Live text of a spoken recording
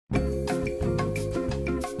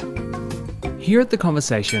Here at The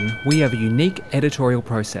Conversation, we have a unique editorial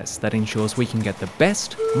process that ensures we can get the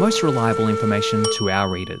best, most reliable information to our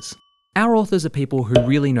readers. Our authors are people who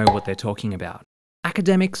really know what they're talking about.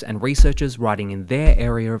 Academics and researchers writing in their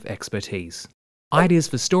area of expertise. Ideas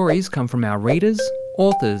for stories come from our readers,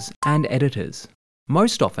 authors, and editors.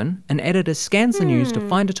 Most often, an editor scans the news to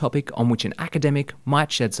find a topic on which an academic might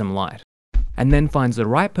shed some light, and then finds the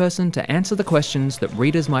right person to answer the questions that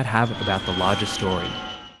readers might have about the larger story.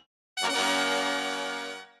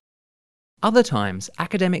 Other times,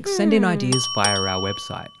 academics send in ideas via our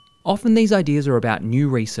website. Often these ideas are about new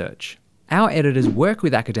research. Our editors work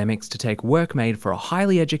with academics to take work made for a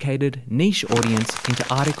highly educated, niche audience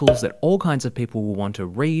into articles that all kinds of people will want to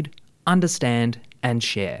read, understand, and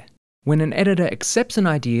share. When an editor accepts an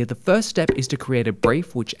idea, the first step is to create a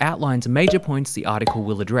brief which outlines major points the article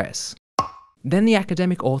will address. Then the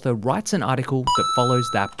academic author writes an article that follows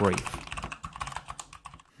that brief.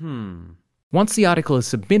 Once the article is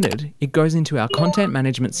submitted, it goes into our content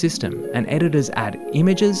management system and editors add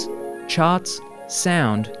images, charts,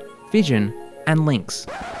 sound, vision, and links.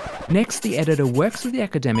 Next, the editor works with the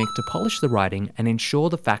academic to polish the writing and ensure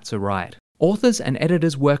the facts are right. Authors and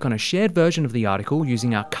editors work on a shared version of the article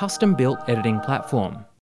using our custom-built editing platform.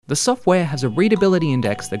 The software has a readability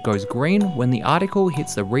index that goes green when the article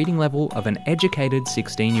hits the reading level of an educated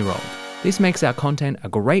 16-year-old. This makes our content a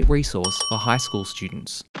great resource for high school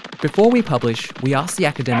students. Before we publish, we ask the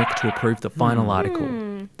academic to approve the final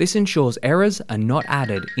article. This ensures errors are not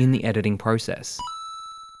added in the editing process.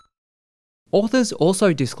 Authors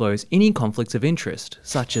also disclose any conflicts of interest,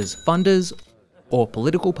 such as funders or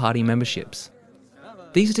political party memberships.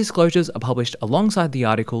 These disclosures are published alongside the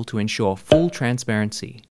article to ensure full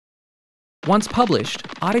transparency. Once published,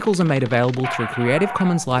 articles are made available through Creative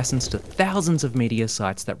Commons license to thousands of media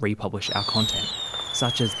sites that republish our content,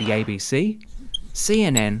 such as the ABC,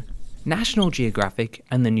 CNN, National Geographic,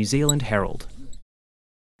 and the New Zealand Herald.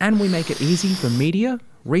 And we make it easy for media,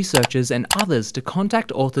 researchers, and others to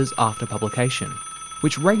contact authors after publication,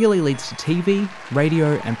 which regularly leads to TV,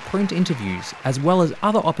 radio, and print interviews, as well as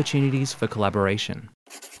other opportunities for collaboration.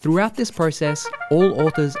 Throughout this process, all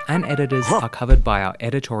authors and editors are covered by our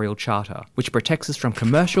editorial charter, which protects us from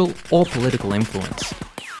commercial or political influence.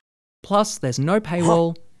 Plus, there's no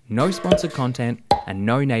paywall, no sponsored content, and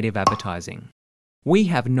no native advertising. We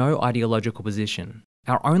have no ideological position.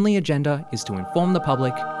 Our only agenda is to inform the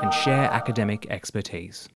public and share academic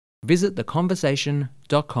expertise. Visit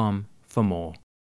theconversation.com for more.